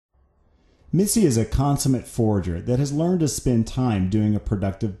Missy is a consummate forager that has learned to spend time doing a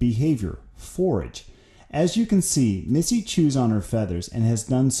productive behavior, forage. As you can see, Missy chews on her feathers and has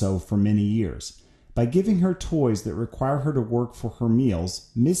done so for many years. By giving her toys that require her to work for her meals,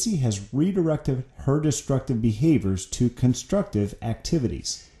 Missy has redirected her destructive behaviors to constructive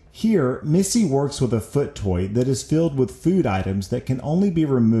activities. Here, Missy works with a foot toy that is filled with food items that can only be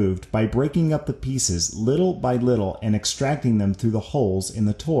removed by breaking up the pieces little by little and extracting them through the holes in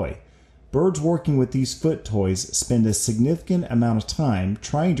the toy. Birds working with these foot toys spend a significant amount of time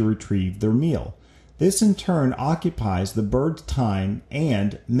trying to retrieve their meal. This in turn occupies the bird's time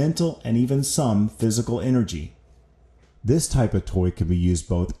and mental and even some physical energy. This type of toy can be used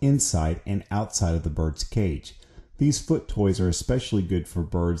both inside and outside of the bird's cage. These foot toys are especially good for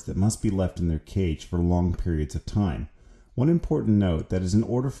birds that must be left in their cage for long periods of time. One important note that is in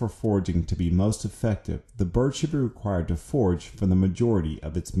order for foraging to be most effective, the bird should be required to forage for the majority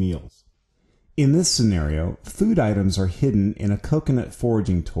of its meals. In this scenario, food items are hidden in a coconut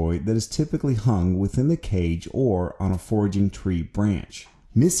foraging toy that is typically hung within the cage or on a foraging tree branch.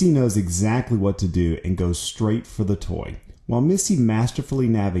 Missy knows exactly what to do and goes straight for the toy. While Missy masterfully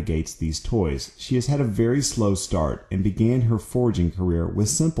navigates these toys, she has had a very slow start and began her foraging career with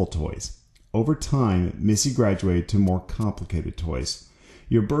simple toys. Over time, Missy graduated to more complicated toys.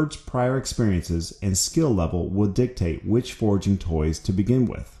 Your bird's prior experiences and skill level will dictate which foraging toys to begin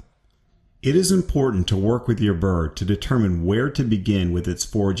with. It is important to work with your bird to determine where to begin with its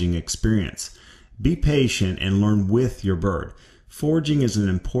foraging experience. Be patient and learn with your bird. Foraging is an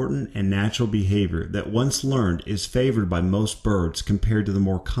important and natural behavior that once learned is favored by most birds compared to the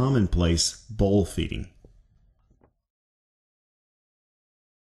more commonplace bowl feeding.